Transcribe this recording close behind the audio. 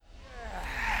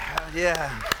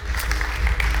Yeah.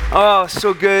 Oh,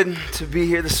 so good to be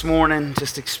here this morning.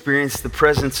 Just experience the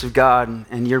presence of God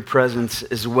and your presence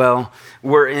as well.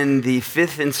 We're in the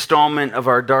 5th installment of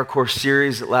our Dark Horse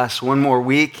series that lasts one more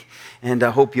week. And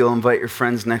I hope you'll invite your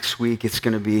friends next week. It's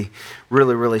going to be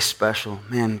really, really special.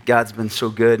 Man, God's been so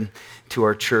good to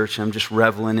our church. I'm just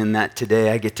reveling in that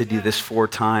today. I get to do this 4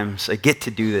 times. I get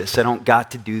to do this. I don't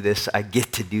got to do this. I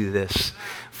get to do this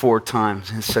 4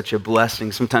 times. It's such a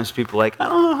blessing. Sometimes people are like, I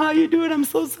don't know how you do it. I'm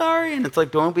so sorry. And it's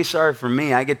like, don't be sorry for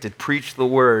me. I get to preach the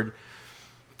word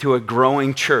to a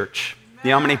growing church. You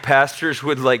know how many pastors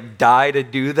would die to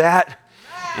do that?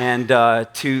 And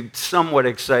to somewhat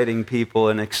exciting people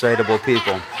and excitable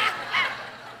people.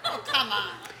 Oh, come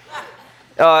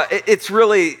on. It's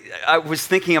really, I was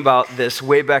thinking about this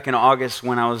way back in August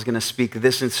when I was going to speak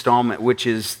this installment, which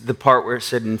is the part where it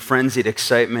said, in frenzied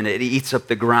excitement, it eats up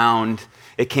the ground.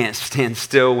 It can't stand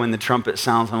still when the trumpet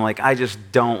sounds. I'm like, I just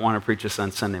don't want to preach this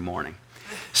on Sunday morning,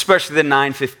 especially the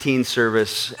 9:15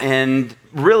 service. And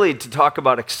really, to talk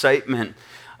about excitement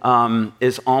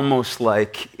is almost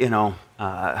like,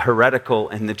 heretical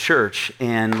in the church,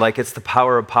 and like it's the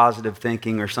power of positive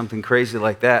thinking or something crazy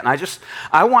like that. And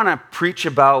I want to preach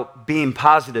about being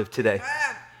positive today.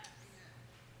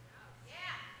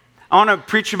 I want to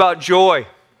preach about joy.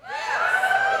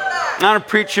 I want to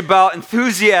preach about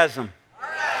enthusiasm.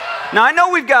 Now, I know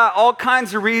we've got all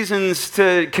kinds of reasons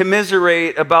to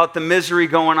commiserate about the misery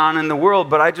going on in the world,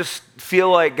 but I just feel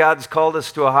like God's called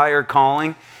us to a higher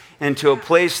calling and to a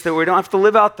place that we don't have to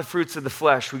live out the fruits of the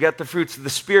flesh. We got the fruits of the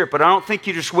Spirit, but I don't think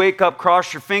you just wake up,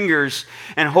 cross your fingers,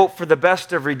 and hope for the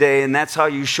best every day, and that's how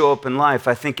you show up in life.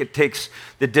 I think it takes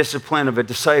the discipline of a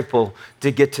disciple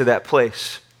to get to that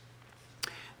place.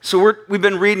 So we've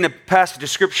been reading a passage of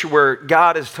Scripture where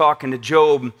God is talking to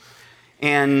Job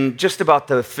and just about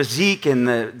the physique and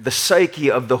the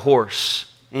psyche of the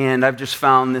horse. And I've just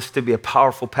found this to be a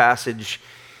powerful passage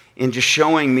in just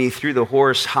showing me through the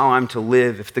horse how I'm to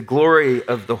live. If the glory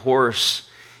of the horse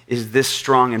is this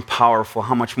strong and powerful,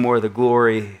 how much more the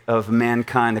glory of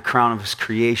mankind, the crown of his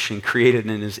creation, created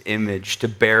in his image, to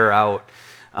bear out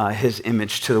his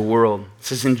image to the world. It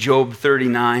says in Job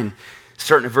 39,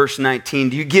 starting at verse 19,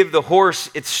 do you give the horse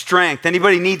its strength?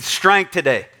 Anybody needs strength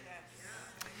today?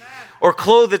 Or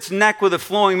clothe its neck with a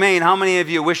flowing mane? How many of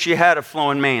you wish you had a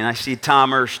flowing mane? I see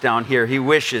Tom Ersch down here. He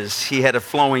wishes he had a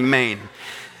flowing mane.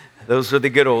 Those were the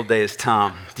good old days,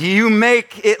 Tom. Do you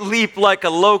make it leap like a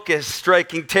locust,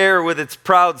 striking terror with its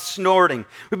proud snorting?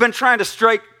 We've been trying to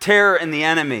strike terror in the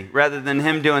enemy rather than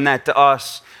him doing that to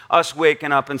us. Us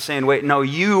waking up and saying, wait, no,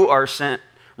 you are sent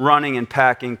running and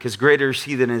packing, because greater is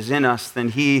he that is in us than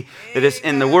he that is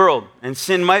in the world. And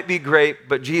sin might be great,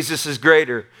 but Jesus is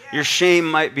greater. Your shame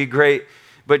might be great,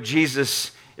 but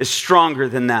Jesus is stronger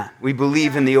than that. We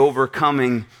believe in the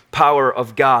overcoming power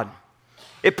of God.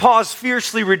 It paws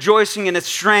fiercely, rejoicing in its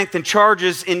strength, and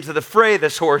charges into the fray,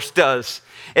 this horse does.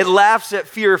 It laughs at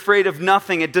fear, afraid of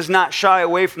nothing. It does not shy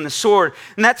away from the sword.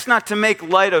 And that's not to make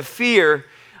light of fear.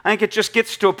 I think it just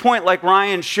gets to a point like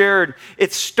Ryan shared.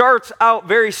 It starts out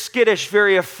very skittish,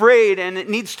 very afraid, and it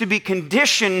needs to be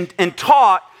conditioned and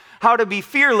taught how to be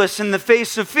fearless in the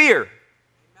face of fear.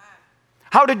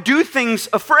 How to do things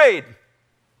afraid.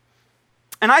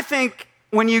 And I think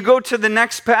when you go to the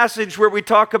next passage where we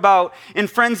talk about in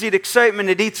frenzied excitement,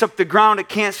 it eats up the ground, it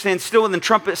can't stand still when the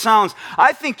trumpet sounds.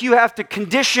 I think you have to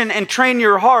condition and train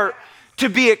your heart to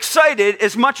be excited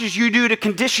as much as you do to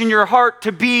condition your heart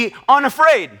to be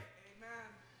unafraid. Amen.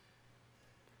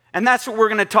 And that's what we're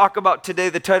going to talk about today.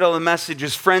 The title of the message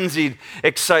is Frenzied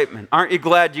Excitement. Aren't you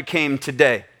glad you came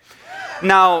today? Yeah.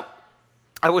 Now,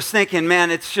 I was thinking, man,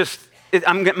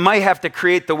 I might have to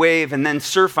create the wave and then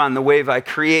surf on the wave I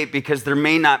create, because there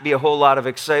may not be a whole lot of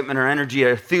excitement or energy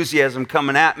or enthusiasm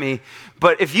coming at me.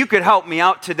 But if you could help me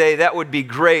out today, that would be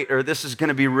great, or this is going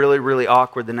to be really, really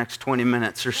awkward the next 20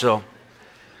 minutes or so.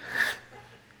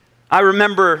 I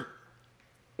remember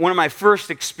one of my first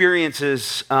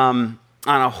experiences on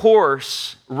a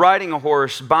horse, riding a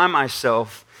horse by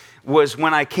myself, was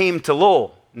when I came to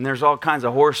Lowell. And there's all kinds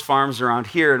of horse farms around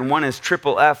here, and one is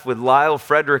Triple F with Lyle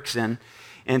Fredrickson.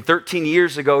 And 13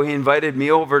 years ago, he invited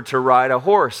me over to ride a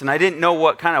horse. And I didn't know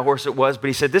what kind of horse it was, but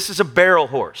he said, this is a barrel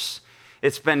horse.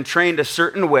 It's been trained a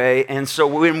certain way, and so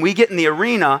when we get in the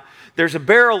arena, there's a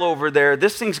barrel over there.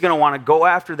 This thing's going to want to go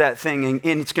after that thing, and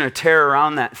it's going to tear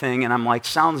around that thing. And I'm like,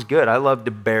 sounds good. I love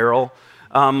to barrel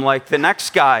like the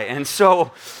next guy. And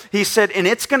so he said, and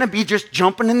it's going to be just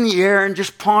jumping in the air and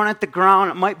just pawing at the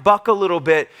ground. It might buck a little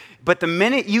bit, but the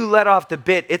minute you let off the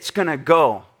bit, it's going to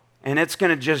go. And it's going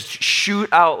to just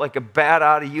shoot out like a bat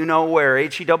out of you-know-where,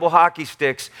 HE double hockey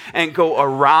sticks, and go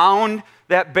around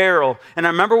that barrel. And I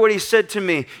remember what he said to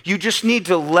me: you just need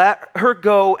to let her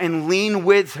go and lean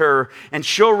with her, and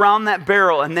she'll round that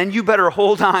barrel, and then you better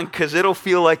hold on, because it'll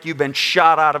feel like you've been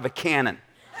shot out of a cannon.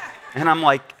 And I'm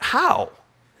like, how?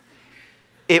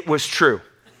 It was true.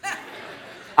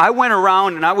 I went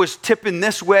around and I was tipping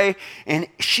this way, and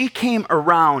she came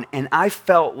around, and I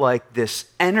felt like this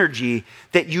energy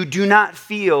that you do not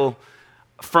feel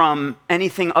from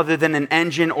anything other than an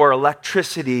engine or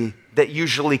electricity that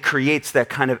usually creates that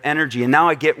kind of energy. And now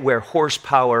I get where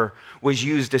horsepower was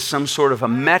used as some sort of a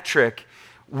metric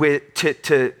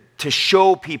to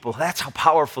show people that's how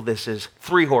powerful this is.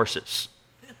 3 horses.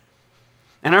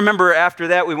 And I remember after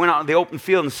that, we went out in the open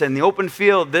field and said, in the open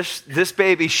field, this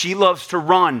baby, she loves to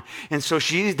run. And so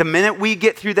the minute we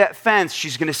get through that fence,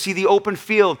 she's going to see the open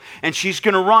field, and she's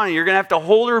going to run, and you're going to have to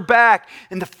hold her back.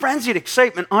 And the frenzied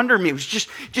excitement under me was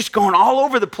just going all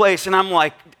over the place. And I'm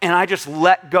like, and I just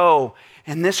let go.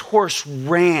 And this horse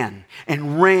ran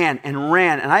and ran and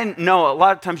ran. And I didn't know, a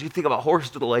lot of times you think about horses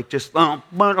that are like just,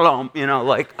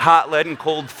 like hot lead and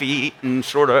cold feet, and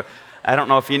sort of, I don't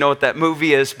know if you know what that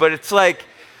movie is, but it's like,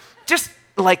 just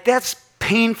like that's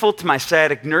painful to my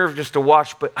sciatic nerve just to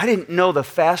watch. But I didn't know the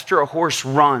faster a horse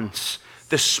runs,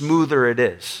 the smoother it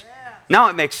is. Yeah. Now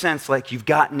it makes sense, like you've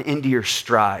gotten into your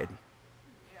stride.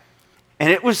 Yeah. And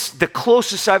it was the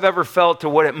closest I've ever felt to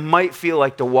what it might feel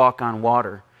like to walk on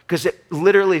water. Because it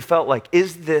literally felt like,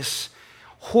 is this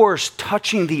horse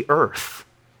touching the earth?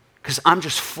 Because I'm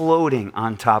just floating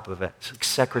on top of it. It's like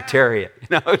Secretariat.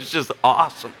 It's just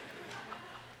awesome.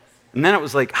 And then it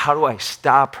was like, how do I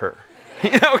stop her?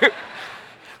 Good.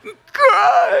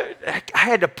 I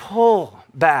had to pull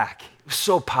back. It was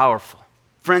so powerful.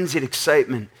 Frenzied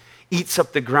excitement eats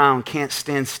up the ground, can't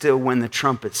stand still when the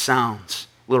trumpet sounds.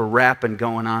 A little rapping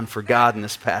going on for God in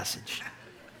this passage.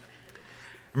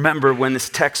 Remember when this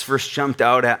text first jumped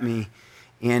out at me,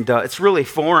 and it's really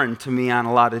foreign to me on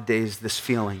a lot of days, this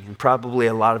feeling, and probably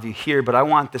a lot of you here, but I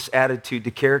want this attitude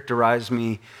to characterize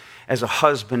me as a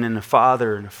husband and a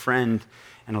father and a friend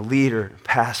and a leader and a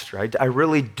pastor. I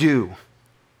really do.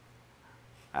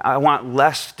 I want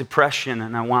less depression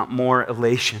and I want more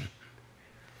elation.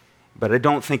 But I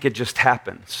don't think it just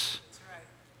happens.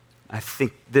 I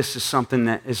think this is something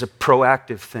that is a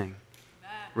proactive thing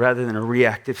rather than a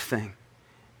reactive thing.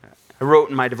 I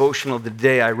wrote in my devotional of the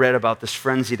day, I read about this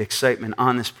frenzied excitement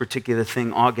on this particular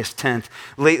thing, August 10th.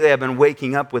 Lately, I've been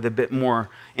waking up with a bit more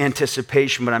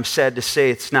anticipation, but I'm sad to say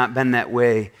it's not been that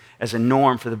way as a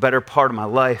norm for the better part of my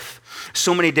life.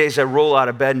 So many days I roll out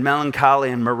of bed melancholy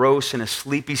and morose in a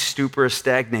sleepy stupor of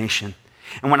stagnation.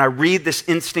 And when I read this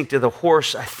instinct of the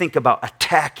horse, I think about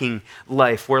attacking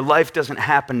life, where life doesn't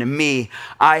happen to me,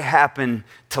 I happen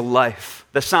to life.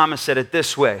 The psalmist said it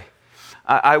this way: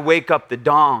 I wake up the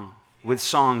dawn with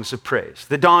songs of praise.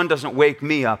 The dawn doesn't wake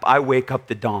me up, I wake up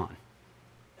the dawn.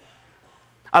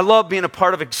 I love being a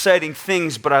part of exciting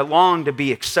things, but I long to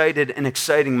be excited and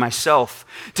exciting myself.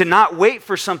 To not wait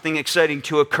for something exciting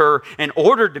to occur in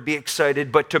order to be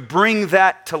excited, but to bring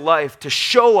that to life, to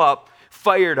show up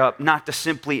fired up, not to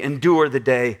simply endure the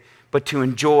day, but to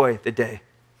enjoy the day.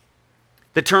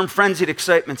 The term frenzied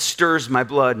excitement stirs my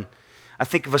blood. I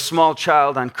think of a small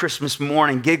child on Christmas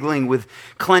morning giggling with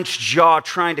clenched jaw,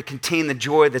 trying to contain the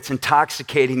joy that's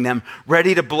intoxicating them,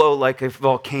 ready to blow like a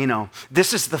volcano.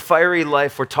 This is the fiery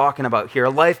life we're talking about here,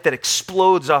 a life that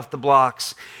explodes off the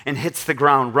blocks and hits the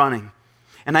ground running.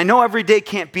 And I know every day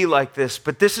can't be like this,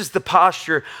 but this is the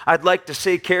posture I'd like to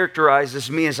say characterizes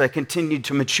me as I continue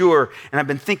to mature. And I've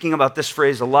been thinking about this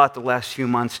phrase a lot the last few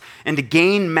months, and to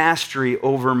gain mastery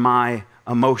over my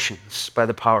emotions by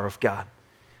the power of God.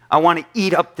 I want to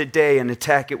eat up the day and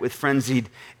attack it with frenzied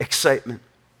excitement.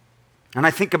 And I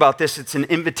think about this, it's an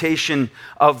invitation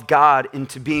of God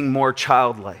into being more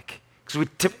childlike. Because we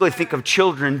typically think of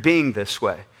children being this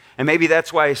way. And maybe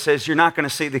that's why he says you're not going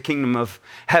to see the kingdom of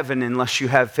heaven unless you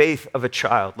have faith of a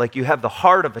child, like you have the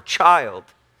heart of a child.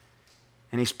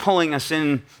 And he's pulling us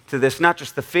into this, not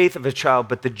just the faith of a child,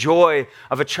 but the joy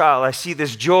of a child. I see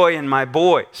this joy in my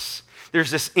boys. There's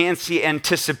this antsy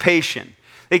anticipation.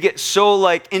 They get so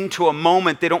into a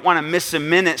moment, they don't want to miss a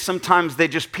minute. Sometimes they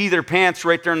just pee their pants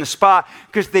right there on the spot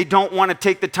because they don't want to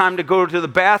take the time to go to the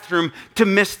bathroom to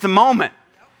miss the moment.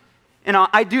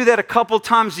 I do that a couple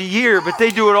times a year, but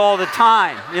they do it all the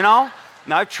time, Now,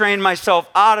 I've trained myself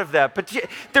out of that. But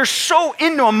they're so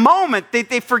into a moment,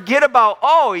 they forget about,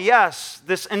 oh, yes,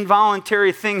 this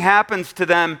involuntary thing happens to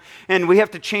them, and we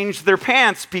have to change their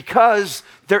pants because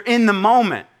they're in the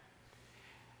moment.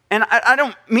 And I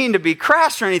don't mean to be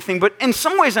crass or anything, but in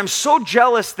some ways I'm so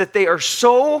jealous that they are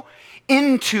so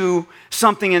into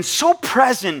something and so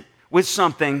present with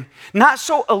something, not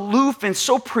so aloof and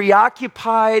so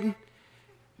preoccupied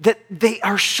that they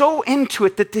are so into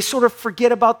it that they sort of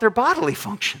forget about their bodily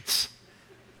functions.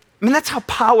 I mean, that's how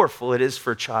powerful it is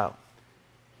for a child.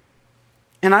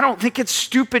 And I don't think it's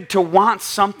stupid to want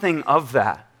something of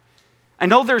that. I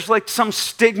know there's like some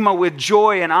stigma with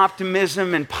joy and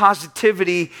optimism and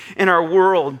positivity in our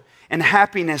world and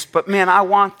happiness, but man, I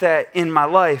want that in my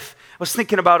life. I was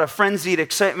thinking about a frenzied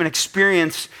excitement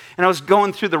experience, and I was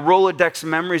going through the Rolodex of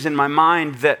memories in my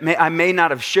mind that I may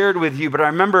not have shared with you, but I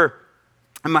remember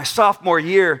in my sophomore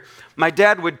year, my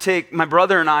dad would take my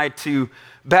brother and I to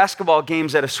basketball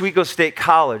games at Oswego State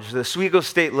College, the Oswego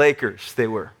State Lakers they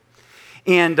were.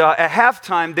 And at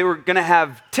halftime, they were going to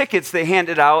have tickets they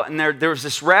handed out, and there was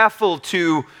this raffle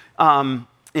to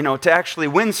actually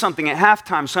win something at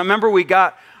halftime. So I remember we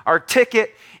got our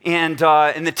ticket, and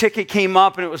the ticket came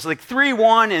up, and it was like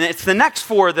 3-1, and it's the next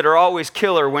four that are always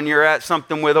killer when you're at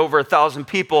something with over 1,000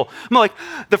 people. I'm like,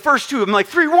 the first two, I'm like,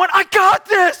 3-1, I got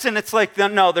this! And it's like,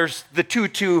 no, there's the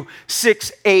 2-2,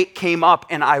 6-8 came up,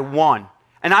 and I won.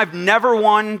 And I've never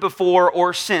won before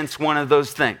or since one of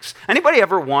those things. Anybody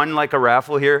ever won like a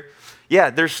raffle here?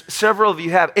 Yeah, there's several of you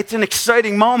have. It's an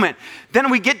exciting moment. Then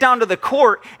we get down to the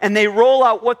court and they roll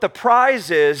out what the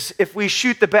prize is if we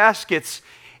shoot the baskets.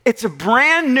 It's a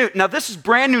brand new, now this is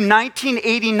brand new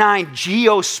 1989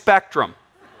 Geo Spectrum.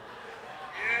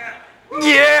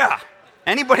 Yeah.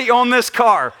 Anybody own this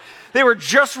car? They were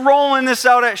just rolling this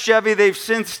out at Chevy. They've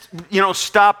since,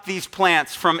 stopped these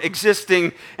plants from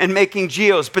existing and making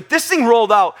Geos. But this thing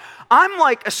rolled out. I'm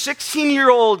like a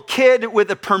 16-year-old kid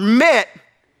with a permit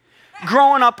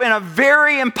growing up in a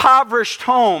very impoverished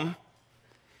home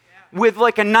with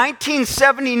like a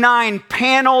 1979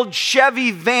 paneled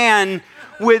Chevy van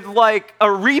with like a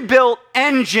rebuilt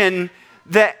engine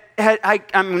that had,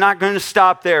 I'm not going to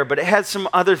stop there, but it had some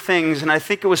other things, and I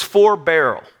think it was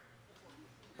 4-barrel.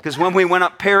 Because when we went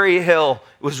up Perry Hill,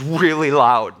 it was really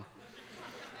loud.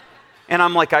 And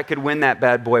I'm like, I could win that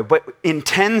bad boy. But in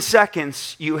 10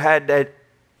 seconds, you had to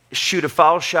shoot a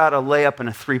foul shot, a layup, and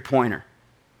a three-pointer.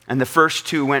 And the first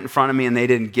two went in front of me, and they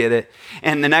didn't get it.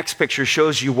 And the next picture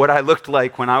shows you what I looked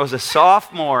like when I was a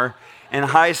sophomore in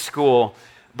high school,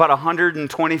 about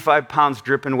 125 pounds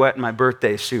dripping wet in my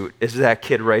birthday suit, is that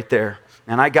kid right there.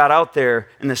 And I got out there,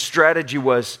 and the strategy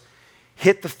was,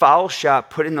 hit the foul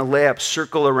shot, put in the layup,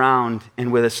 circle around,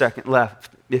 and with a second left,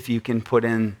 if you can put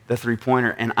in the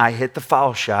three-pointer. And I hit the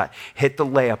foul shot, hit the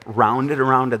layup, rounded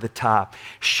around to the top,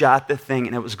 shot the thing,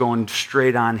 and it was going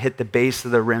straight on, hit the base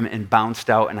of the rim, and bounced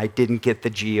out, and I didn't get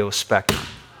the Geo Spectrum.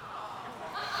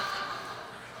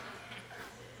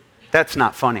 That's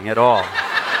not funny at all.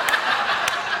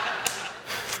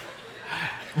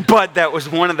 But that was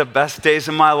one of the best days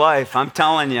of my life, I'm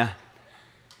telling you.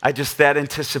 That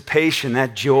anticipation,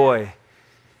 that joy,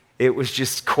 it was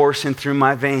just coursing through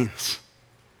my veins.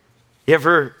 You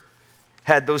ever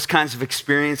had those kinds of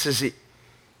experiences?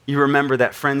 You remember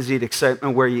that frenzied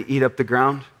excitement where you eat up the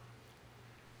ground?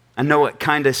 I know it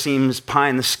kind of seems pie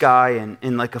in the sky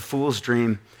and like a fool's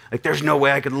dream. Like there's no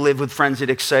way I could live with frenzied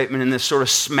excitement in this sort of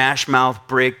smash mouth,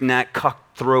 breakneck,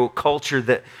 cutthroat culture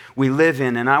that we live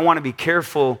in. And I want to be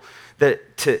careful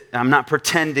I'm not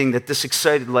pretending that this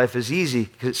excited life is easy,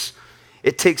 because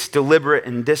it takes deliberate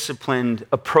and disciplined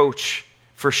approach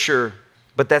for sure.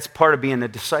 But that's part of being a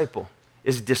disciple,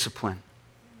 is discipline.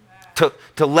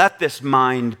 To let this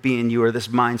mind be in you, or this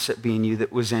mindset be in you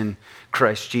that was in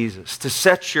Christ Jesus. To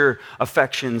set your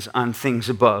affections on things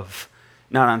above,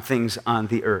 not on things on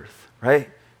the earth, right?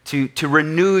 To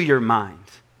renew your mind.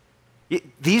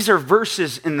 These are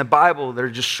verses in the Bible that are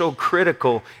just so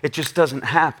critical, it just doesn't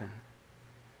happen.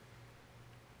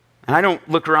 And I don't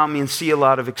look around me and see a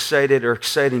lot of excited or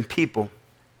exciting people.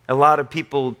 A lot of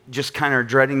people just kind of are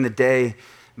dreading the day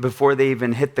before they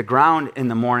even hit the ground in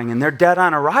the morning, and they're dead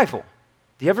on arrival.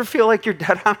 Do you ever feel like you're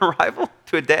dead on arrival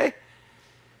to a day?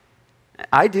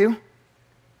 I do.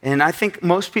 And I think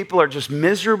most people are just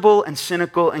miserable and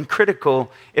cynical and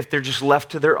critical if they're just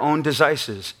left to their own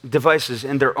devices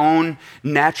and their own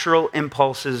natural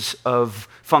impulses of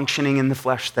functioning in the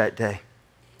flesh that day.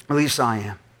 At least I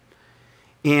am.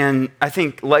 And I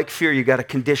think, like fear, you got to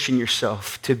condition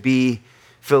yourself to be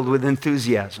filled with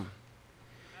enthusiasm.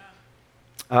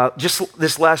 Just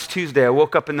this last Tuesday, I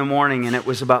woke up in the morning, and it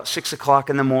was about 6 o'clock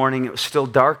in the morning. It was still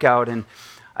dark out, and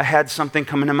I had something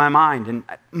come into my mind. And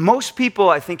most people,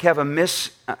 I think, have a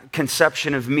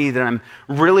misconception of me that I'm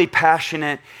really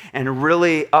passionate and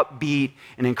really upbeat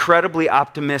and incredibly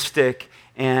optimistic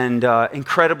and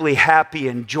incredibly happy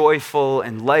and joyful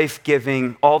and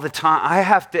life-giving all the time. I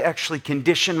have to actually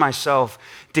condition myself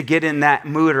to get in that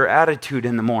mood or attitude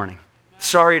in the morning.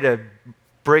 Sorry to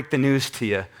break the news to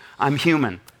you. I'm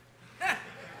human.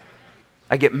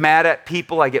 I get mad at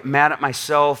people. I get mad at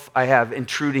myself. I have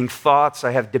intruding thoughts.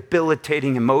 I have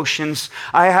debilitating emotions.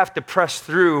 I have to press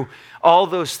through all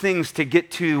those things to get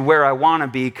to where I want to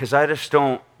be, because I just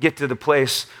don't get to the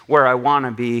place where I want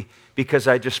to be because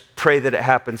I just pray that it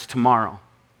happens tomorrow.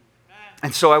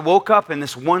 And so I woke up and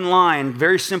this one line,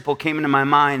 very simple, came into my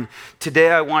mind. Today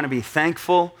I want to be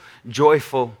thankful,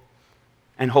 joyful,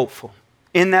 and hopeful.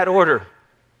 In that order.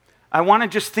 I want to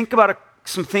just think about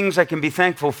some things I can be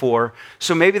thankful for.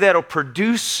 So maybe that'll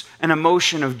produce an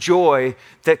emotion of joy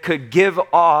that could give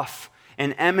off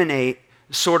and emanate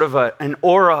sort of an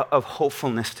aura of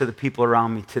hopefulness to the people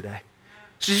around me today.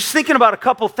 So just thinking about a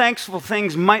couple thankful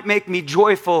things might make me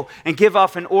joyful and give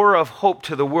off an aura of hope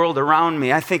to the world around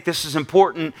me. I think this is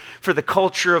important for the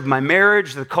culture of my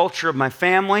marriage, the culture of my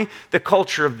family, the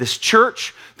culture of this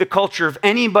church, the culture of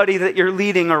anybody that you're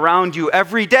leading around you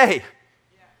every day.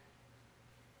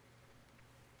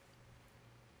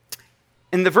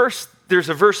 In the verse, there's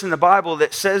a verse in the Bible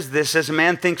that says this: as a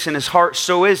man thinks in his heart,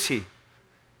 so is he.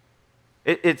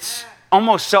 It's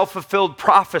almost self-fulfilled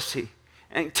prophecy.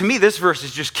 And to me, this verse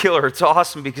is just killer. It's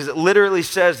awesome because it literally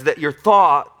says that your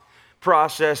thought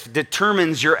process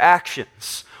determines your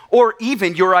actions or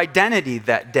even your identity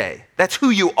that day. That's who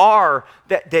you are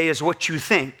that day, is what you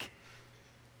think.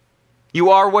 You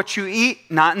are what you eat,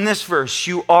 not in this verse.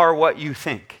 You are what you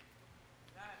think.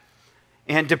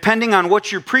 And depending on what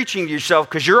you're preaching to yourself,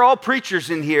 because you're all preachers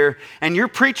in here, and you're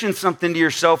preaching something to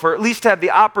yourself, or at least have the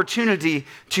opportunity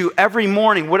to every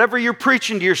morning, whatever you're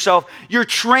preaching to yourself, you're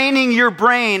training your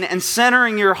brain and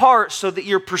centering your heart so that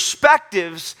your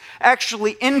perspectives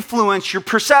actually influence your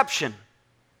perception.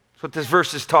 That's what this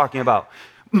verse is talking about.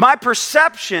 My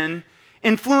perception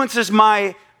influences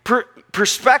my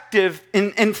perspective,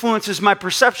 influences my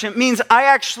perception. It means I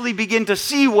actually begin to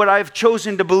see what I've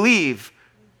chosen to believe,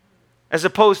 as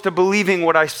opposed to believing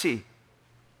what I see.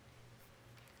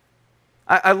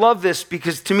 I love this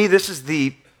because to me this is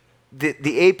the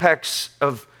apex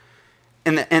of,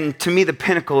 and to me the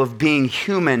pinnacle of being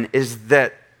human, is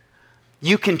that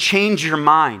you can change your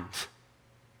mind.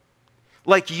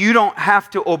 Like, you don't have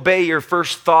to obey your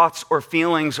first thoughts or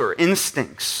feelings or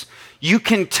instincts. You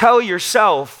can tell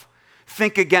yourself,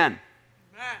 think again.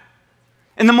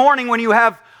 In the morning when you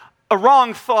have a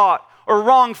wrong thought, or a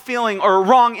wrong feeling, or a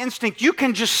wrong instinct, you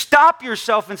can just stop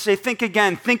yourself and say, think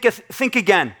again, think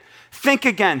again, think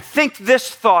again, think this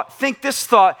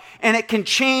thought, and it can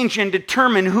change and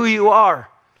determine who you are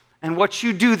and what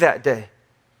you do that day.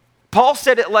 Paul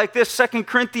said it like this, 2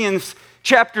 Corinthians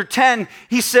chapter 10,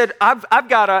 he said,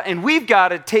 we've got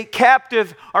to take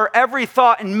captive our every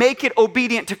thought and make it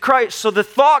obedient to Christ. So the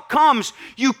thought comes,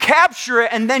 you capture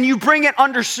it, and then you bring it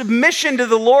under submission to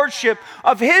the lordship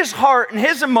of his heart and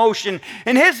his emotion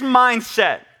and his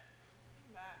mindset.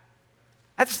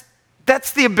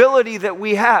 That's the ability that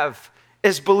we have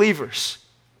as believers.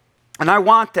 And I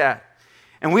want that.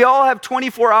 And we all have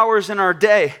 24 hours in our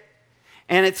day.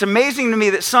 And it's amazing to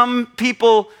me that some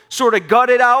people sort of gut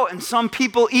it out and some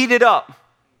people eat it up.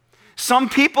 Some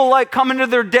people like come into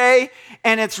their day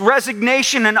and it's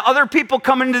resignation, and other people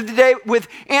come into the day with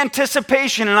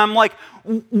anticipation. And I'm like,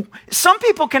 some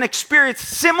people can experience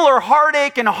similar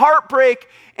heartache and heartbreak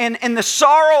and the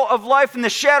sorrow of life and the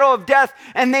shadow of death,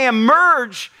 and they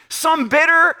emerge, some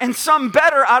bitter and some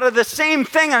better, out of the same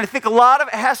thing. And I think a lot of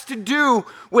it has to do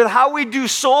with how we do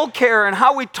soul care and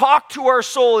how we talk to our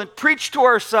soul and preach to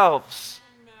ourselves.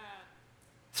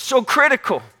 So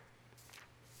critical.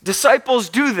 Disciples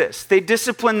do this. They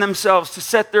discipline themselves to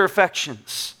set their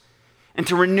affections and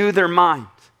to renew their mind.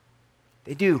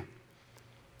 They do.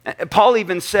 Paul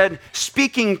even said,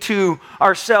 speaking to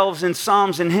ourselves in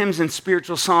psalms and hymns and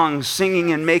spiritual songs,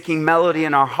 singing and making melody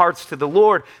in our hearts to the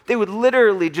Lord. They would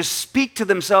literally just speak to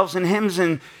themselves in hymns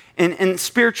and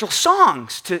spiritual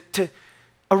songs to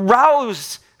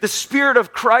arouse the Spirit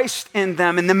of Christ in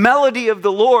them and the melody of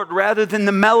the Lord rather than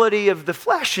the melody of the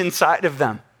flesh inside of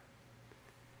them.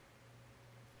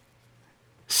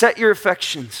 Set your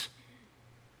affections,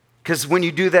 because when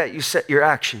you do that, you set your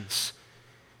actions.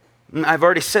 I've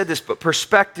already said this, but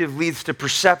perspective leads to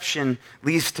perception,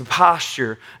 leads to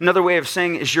posture. Another way of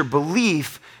saying it is your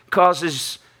belief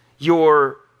causes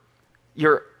your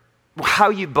how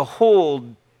you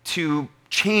behold to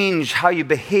change how you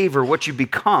behave or what you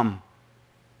become.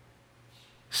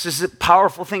 This is a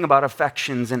powerful thing about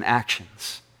affections and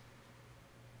actions.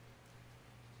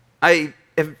 I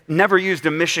have never used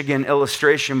a Michigan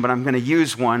illustration, but I'm going to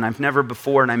use one. I've never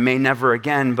before, and I may never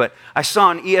again, but I saw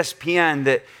on ESPN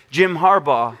that Jim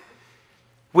Harbaugh,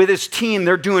 with his team,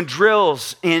 they're doing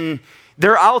drills in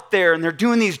they're out there and they're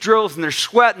doing these drills and they're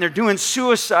sweating, they're doing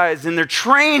suicides and they're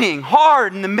training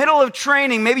hard. In the middle of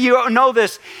training, maybe you don't know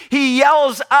this, he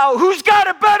yells out, "Who's got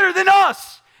it better than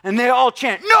us?" And they all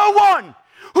chant, "No one."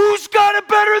 Who's got it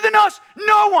better than us?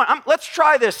 No one. Let's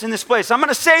try this in this place. I'm going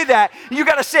to say that. You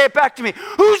got to say it back to me.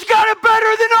 Who's got it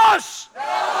better than us? No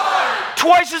one.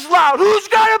 Twice as loud. Who's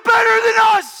got it better than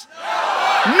us?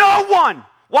 No one. No one.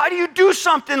 Why do you do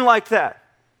something like that?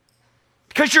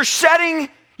 Because you're setting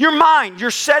your mind. You're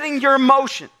setting your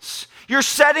emotions. You're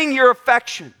setting your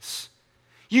affections.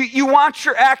 You want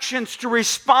your actions to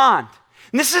respond.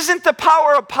 And this isn't the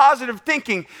power of positive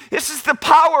thinking. This is the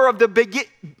power of the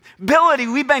ability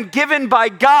we've been given by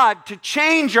God to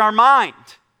change our mind.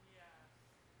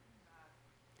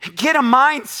 Get a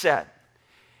mindset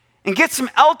and get some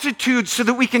altitude so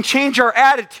that we can change our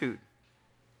attitude.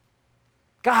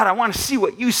 God, I want to see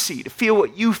what you see, to feel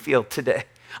what you feel today.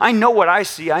 I know what I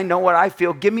see. I know what I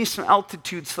feel. Give me some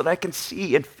altitude so that I can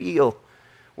see and feel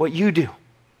what you do.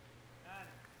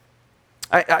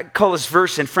 I call this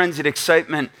verse in Frenzied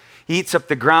Excitement, he eats up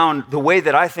the ground. The way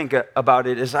that I think about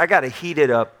it is I got to heat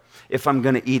it up if I'm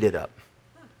going to eat it up.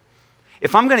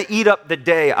 If I'm going to eat up the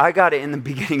day, I got to, in the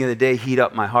beginning of the day, heat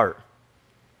up my heart.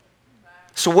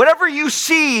 So whatever you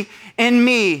see in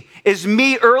me is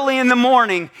me early in the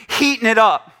morning heating it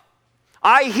up.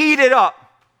 I heat it up.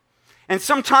 And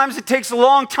sometimes it takes a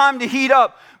long time to heat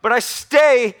up, but I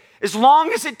stay as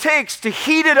long as it takes to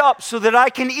heat it up so that I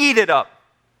can eat it up.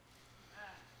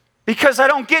 Because I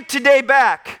don't get today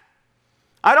back.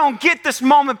 I don't get this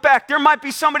moment back. There might be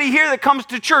somebody here that comes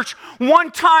to church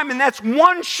one time, and that's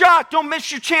one shot. Don't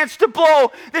miss your chance to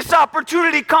blow. This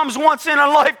opportunity comes once in a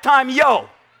lifetime,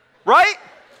 right?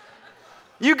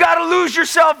 You got to lose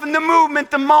yourself in the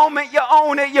movement the moment you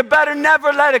own it. You better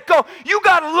never let it go. You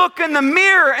got to look in the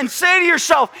mirror and say to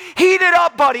yourself, heat it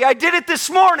up, buddy. I did it this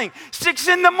morning, 6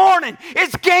 a.m.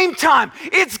 It's game time.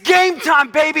 It's game time,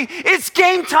 baby. It's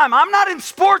game time. I'm not in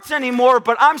sports anymore,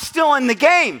 but I'm still in the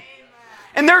game.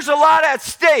 And there's a lot at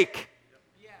stake.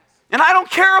 And I don't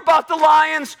care about the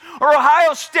Lions or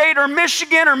Ohio State or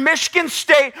Michigan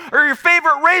State or your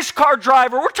favorite race car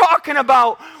driver. We're talking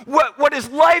about what is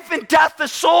life and death, the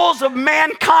souls of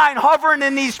mankind hovering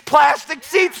in these plastic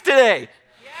seats today.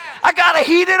 Yeah. I got to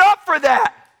heat it up for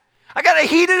that. I got to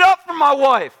heat it up for my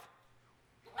wife.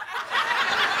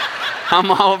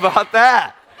 I'm all about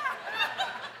that.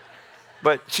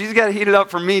 But she's got to heat it up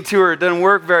for me too, or it doesn't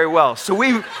work very well. So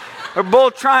we are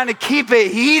both trying to keep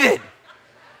it heated.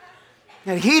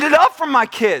 And heat it up for my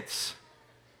kids.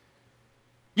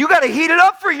 You got to heat it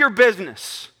up for your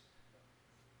business.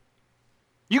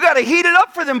 You got to heat it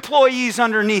up for the employees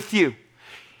underneath you.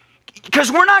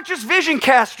 Because we're not just vision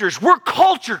casters, we're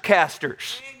culture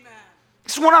casters. Amen.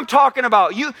 This is what I'm talking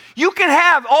about. You can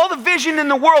have all the vision in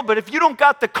the world, but if you don't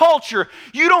got the culture,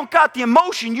 you don't got the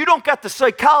emotion, you don't got the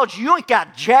psychology, you ain't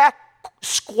got jack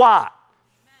squat.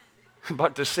 I'm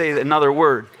about to say another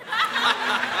word.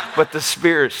 But the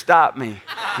Spirit stopped me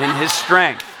in His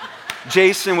strength.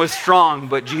 Jason was strong,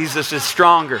 but Jesus is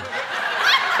stronger.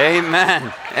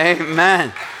 Amen.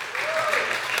 Amen.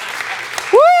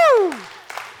 Woo!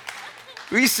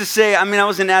 We used to say, I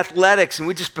was in athletics, and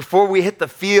before we hit the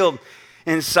field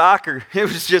in soccer, it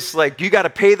was just like, you got to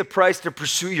pay the price to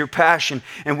pursue your passion.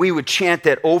 And we would chant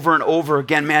that over and over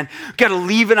again, man. Got to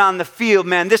leave it on the field,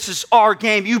 man. This is our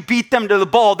game. You beat them to the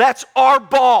ball. That's our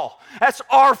ball. That's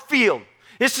our field.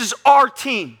 This is our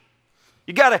team.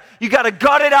 You gotta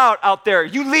gut it out there.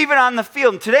 You leave it on the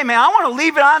field. And today, man, I want to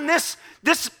leave it on this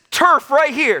turf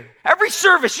right here. Every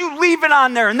service, you leave it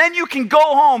on there, and then you can go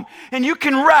home and you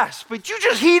can rest. But you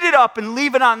just heat it up and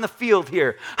leave it on the field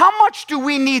here. How much do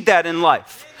we need that in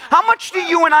life? How much do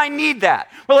you and I need that?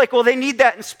 We're like, well, they need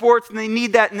that in sports, and they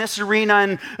need that in this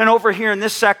arena and over here in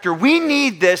this sector. We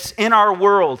need this in our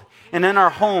world and in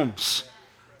our homes.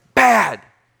 Bad.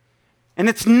 And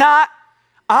it's not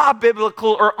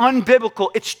biblical or unbiblical.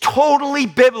 It's totally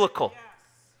biblical.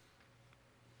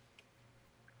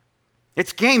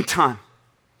 It's game time.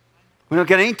 We don't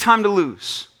got any time to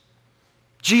lose.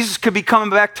 Jesus could be coming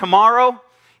back tomorrow.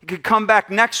 He could come back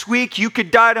next week. You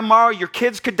could die tomorrow. Your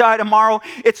kids could die tomorrow.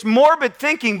 It's morbid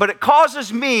thinking, but it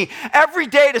causes me every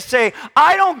day to say,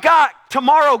 I don't got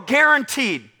tomorrow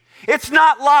guaranteed. It's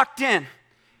not locked in.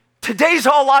 Today's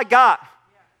all I got.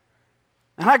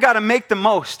 And I got to make the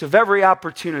most of every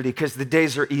opportunity because the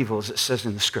days are evil, as it says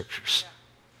in the scriptures.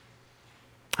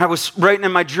 I was writing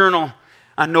in my journal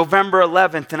on November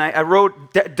 11th, and I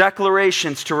wrote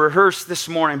declarations to rehearse this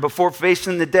morning before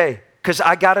facing the day, because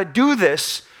I got to do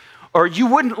this or you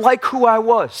wouldn't like who I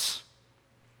was.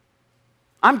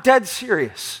 I'm dead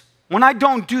serious. When I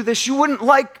don't do this, you wouldn't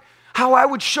like how I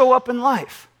would show up in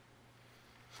life.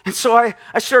 And so I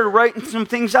started writing some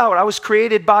things out. I was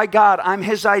created by God. I'm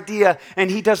his idea, and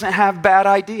he doesn't have bad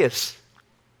ideas.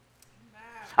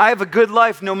 I have a good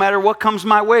life no matter what comes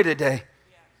my way today.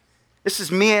 This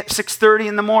is me at 6:30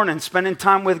 in the morning spending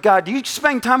time with God. Do you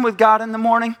spend time with God in the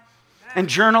morning and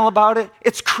journal about it?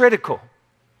 It's critical.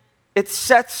 It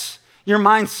sets your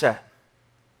mindset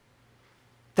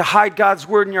to hide God's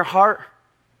word in your heart.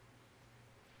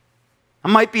 I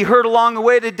might be hurt along the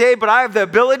way today, but I have the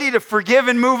ability to forgive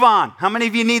and move on. How many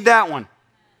of you need that one?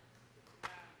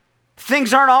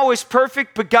 Things aren't always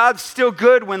perfect, but God's still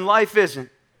good when life isn't.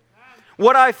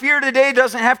 What I fear today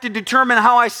doesn't have to determine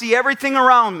how I see everything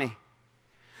around me.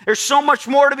 There's so much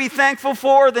more to be thankful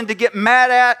for than to get mad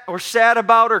at or sad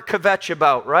about or kvetch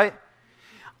about, right?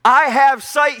 I have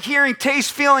sight, hearing,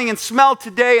 taste, feeling, and smell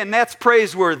today, and that's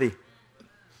praiseworthy.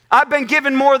 I've been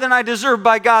given more than I deserve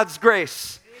by God's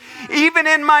grace. Even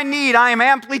in my need, I am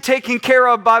amply taken care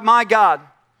of by my God.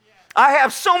 I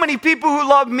have so many people who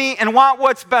love me and want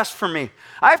what's best for me.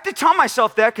 I have to tell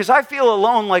myself that because I feel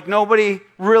alone, like nobody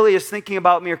really is thinking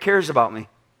about me or cares about me.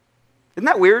 Isn't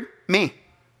that weird? Me.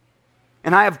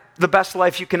 And I have the best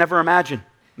life you can ever imagine.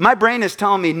 My brain is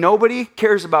telling me nobody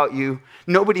cares about you.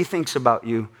 Nobody thinks about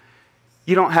you.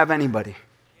 You don't have anybody.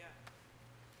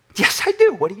 Yes, I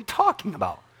do. What are you talking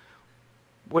about?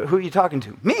 Who are you talking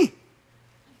to? Me.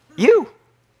 You.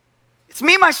 It's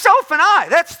me, myself, and I.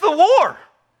 That's the war.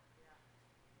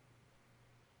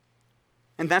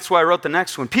 And that's why I wrote the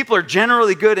next one. People are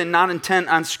generally good and not intent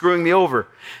on screwing me over.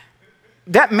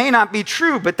 That may not be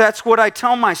true, but that's what I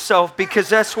tell myself because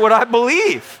that's what I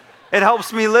believe. It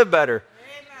helps me live better.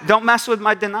 Amen. Don't mess with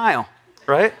my denial,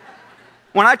 right?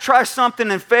 When I try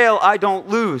something and fail, I don't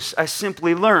lose. I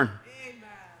simply learn. Amen.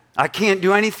 I can't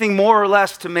do anything more or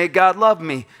less to make God love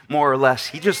me more or less.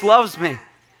 He just loves me.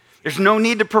 There's no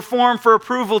need to perform for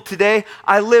approval today.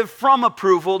 I live from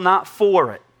approval, not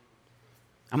for it.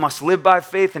 I must live by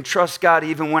faith and trust God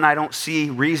even when I don't see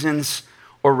reasons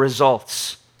or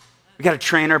results. We got to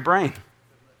train our brain.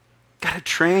 Got to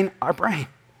train our brain.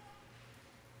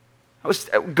 I was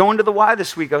going to the Y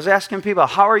this week. I was asking people,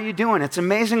 how are you doing? It's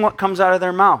amazing what comes out of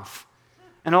their mouth.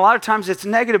 And a lot of times it's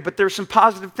negative, but there's some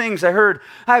positive things. I heard,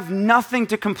 I have nothing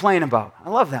to complain about. I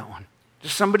love that one.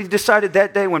 Just somebody decided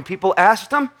that day when people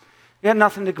asked them, you got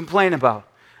nothing to complain about.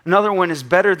 Another one is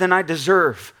better than I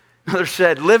deserve. Another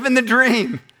said, living the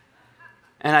dream.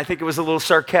 And I think it was a little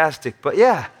sarcastic, but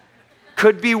yeah,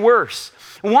 could be worse.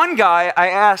 One guy I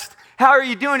asked, how are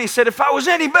you doing? He said, if I was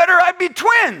any better, I'd be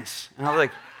twins. And I was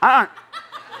like,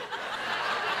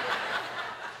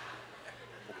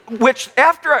 Which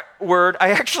afterward, I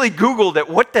actually Googled it.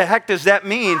 What the heck does that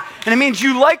mean? And it means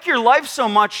you like your life so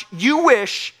much, you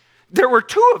wish there were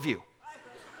two of you.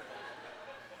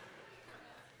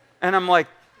 And I'm like,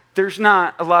 there's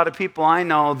not a lot of people I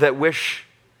know that wish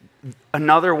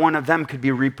another one of them could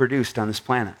be reproduced on this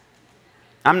planet.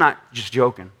 I'm not just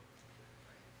joking.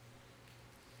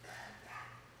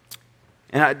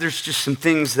 And there's just some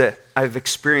things that I've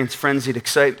experienced frenzied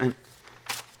excitement.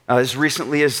 As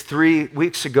recently as 3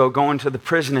 weeks ago, going to the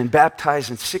prison and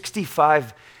baptizing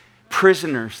 65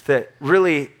 prisoners that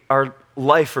really are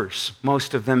lifers,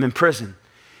 most of them in prison.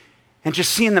 And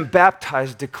just seeing them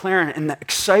baptized, declaring, and the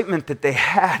excitement that they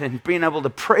had and being able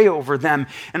to pray over them.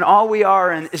 And all we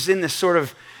are is in this sort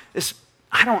of, this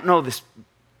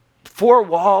four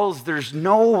walls. There's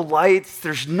no lights.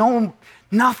 There's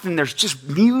nothing. There's just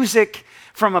music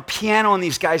from a piano and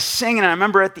these guys singing. And I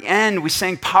remember at the end, we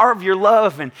sang Power of Your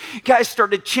Love. And guys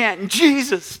started chanting,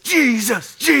 Jesus,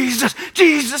 Jesus, Jesus,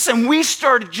 Jesus. And we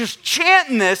started just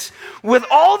chanting this with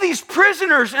all these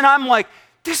prisoners. And I'm like,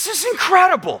 this is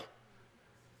incredible.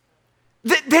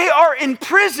 They are in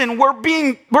prison.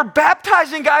 We're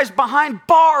baptizing guys behind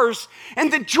bars,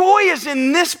 and the joy is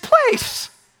in this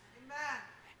place. Amen.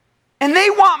 And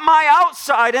they want my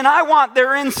outside, and I want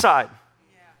their inside.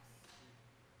 Yeah.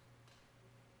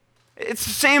 It's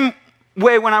the same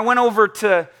way when I went over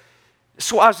to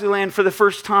Swaziland for the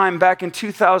first time back in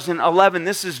 2011.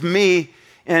 This is me,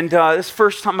 and this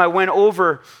first time I went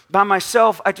over by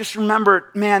myself, I just remember,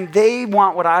 man, they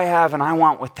want what I have, and I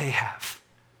want what they have.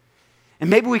 And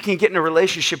maybe we can get in a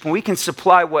relationship and we can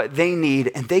supply what they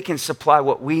need and they can supply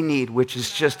what we need, which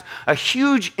is just a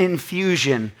huge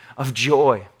infusion of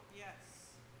joy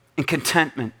and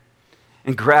contentment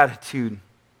and gratitude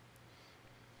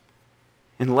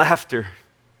and laughter. I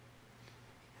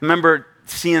remember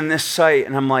seeing this site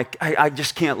and I'm like, I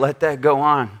just can't let that go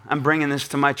on. I'm bringing this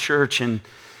to my church and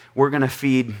we're going to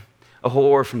feed a whole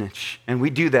orphanage. And we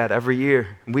do that every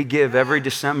year. We give every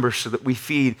December so that we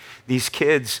feed these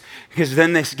kids, because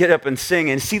then they get up and sing.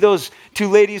 And see those two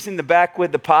ladies in the back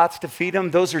with the pots to feed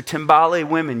them? Those are Timbale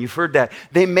women. You've heard that.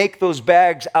 They make those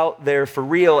bags out there for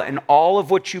real, and all of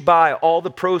what you buy, all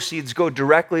the proceeds go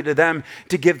directly to them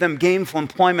to give them gainful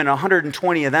employment,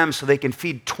 120 of them, so they can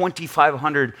feed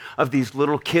 2,500 of these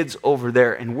little kids over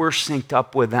there. And we're synced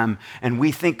up with them, and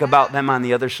we think about them on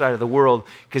the other side of the world,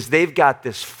 because they've got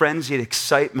this frenzied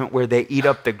excitement where they eat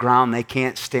up the ground. They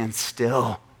can't stand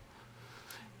still.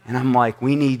 And I'm like,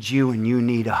 we need you and you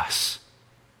need us.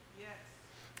 Yes.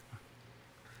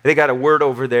 They got a word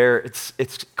over there. It's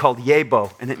called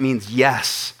yebo, and it means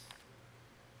yes.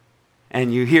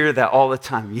 And you hear that all the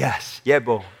time. Yes,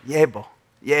 yebo, yebo,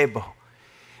 yebo.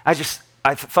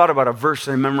 I thought about a verse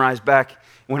that I memorized back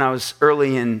when I was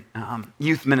early in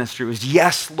youth ministry. It was,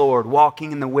 yes, Lord,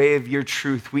 walking in the way of your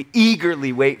truth. We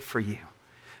eagerly wait for you.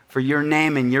 For your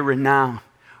name and your renown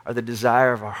are the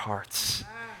desire of our hearts.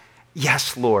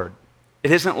 Yes, Lord.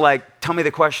 It isn't like, tell me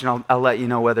the question, I'll let you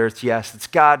know whether it's yes. It's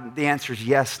God, the answer is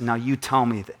yes, now you tell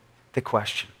me the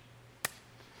question.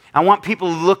 I want people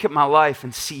to look at my life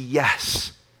and see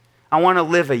yes. I want to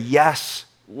live a yes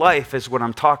life is what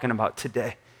I'm talking about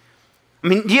today. I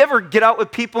mean, do you ever get out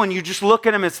with people and you just look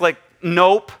at them, it's like,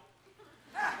 nope.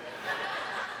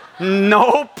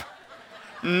 Nope.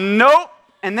 Nope.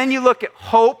 And then you look at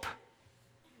hope,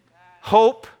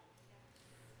 hope,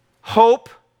 hope,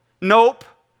 nope,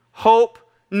 hope,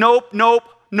 nope, nope,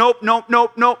 nope, nope,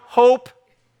 nope, nope, hope.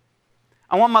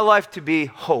 I want my life to be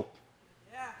hope.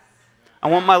 I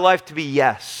want my life to be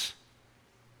yes,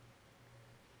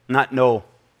 not no,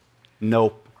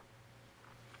 nope.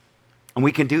 And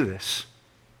we can do this.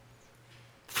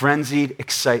 Frenzied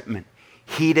excitement,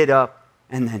 heat it up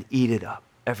and then eat it up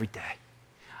every day.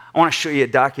 I want to show you a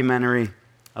documentary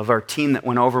of our team that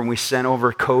went over, and we sent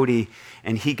over Cody,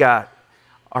 and he got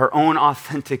our own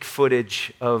authentic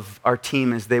footage of our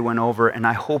team as they went over, and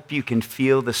I hope you can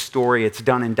feel the story. It's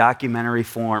done in documentary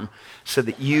form so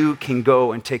that you can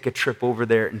go and take a trip over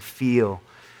there and feel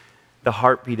the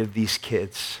heartbeat of these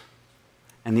kids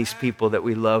and these people that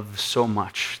we love so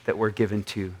much that we're given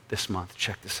to this month.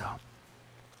 Check this out.